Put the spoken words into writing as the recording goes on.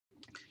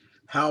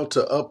how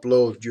to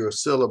upload your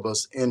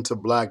syllabus into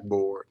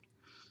Blackboard.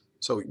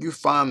 So you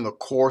find the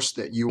course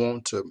that you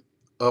want to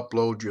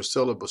upload your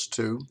syllabus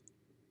to.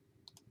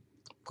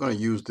 I'm going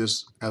to use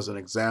this as an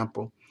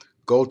example.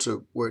 Go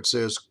to where it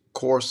says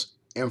course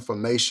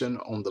information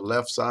on the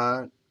left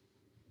side.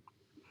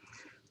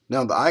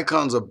 Now the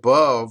icons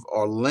above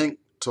are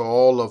linked to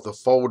all of the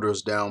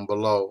folders down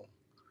below.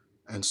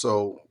 And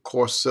so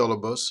course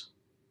syllabus,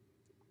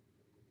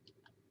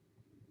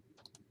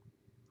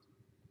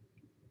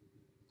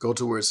 go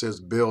to where it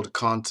says build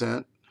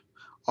content.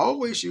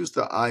 Always use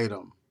the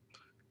item.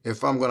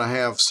 If I'm going to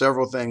have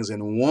several things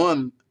in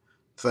one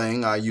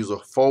thing, I use a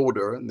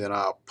folder, and then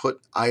I'll put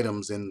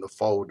items in the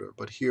folder.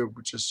 But here,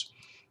 just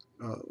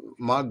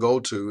my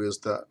go-to is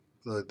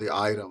the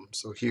item.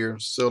 So here,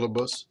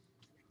 syllabus.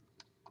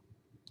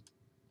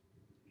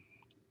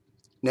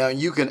 Now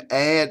you can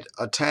add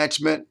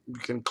attachment. You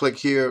can click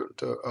here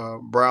to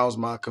browse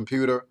my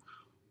computer,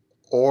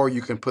 or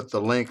you can put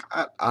the link.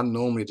 I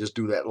normally just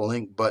do that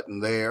link button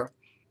there.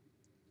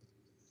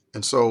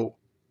 And so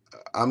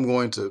I'm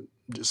going to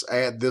just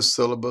add this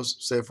syllabus,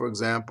 say for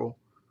example.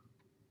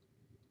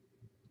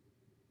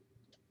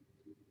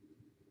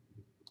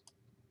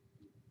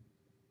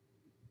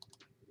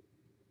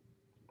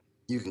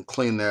 You can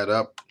clean that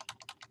up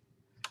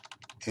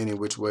any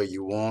which way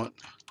you want.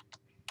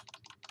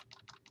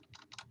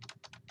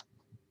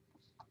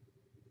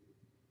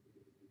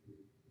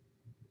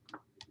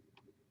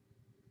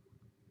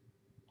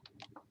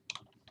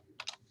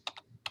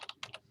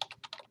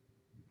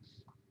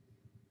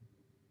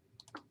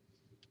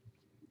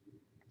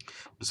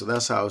 So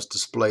that's how it's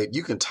displayed.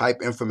 You can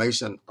type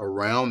information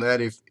around that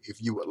if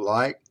you would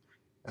like,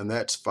 and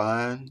that's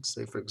fine.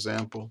 Say for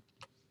example,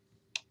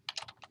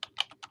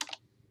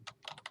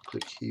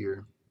 click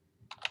here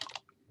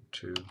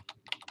to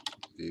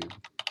view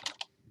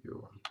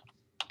your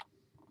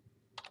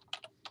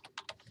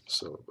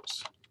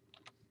syllabus.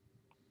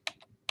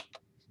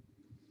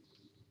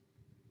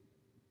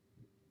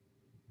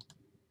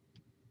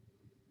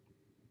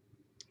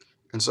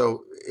 And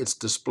so it's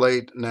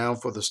displayed now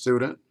for the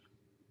student.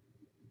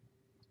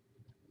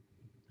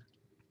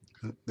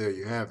 There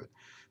you have it.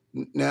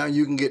 Now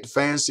you can get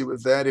fancy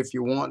with that if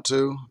you want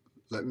to.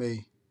 Let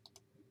me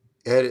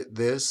edit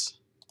this.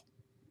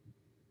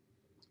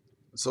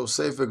 So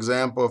say for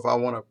example, if I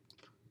want to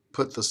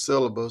put the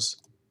syllabus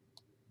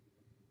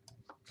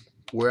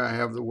where I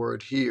have the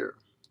word here.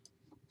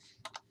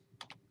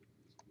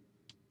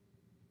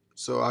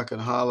 So I can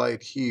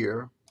highlight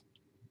here,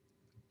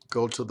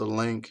 go to the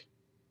link,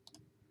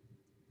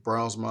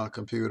 browse my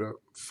computer,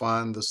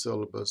 find the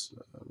syllabus.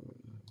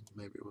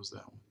 Maybe it was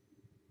that one.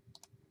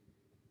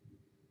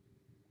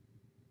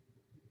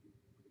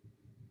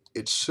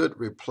 It should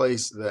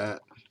replace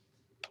that.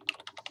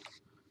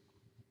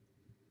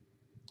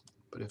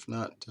 But if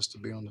not, just to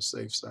be on the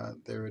safe side,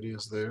 there it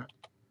is there.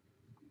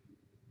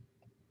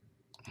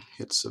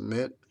 Hit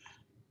submit.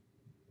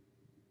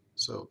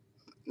 So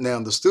now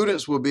the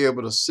students will be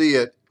able to see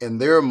it in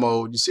their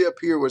mode. You see up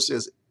here where it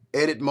says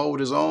edit mode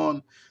is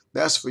on?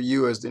 That's for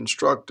you as the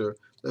instructor.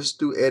 Let's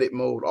do edit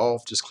mode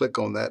off. Just click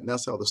on that, and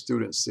that's how the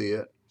students see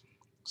it.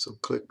 So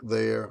click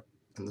there,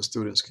 and the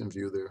students can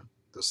view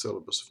the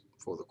syllabus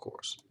for the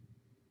course.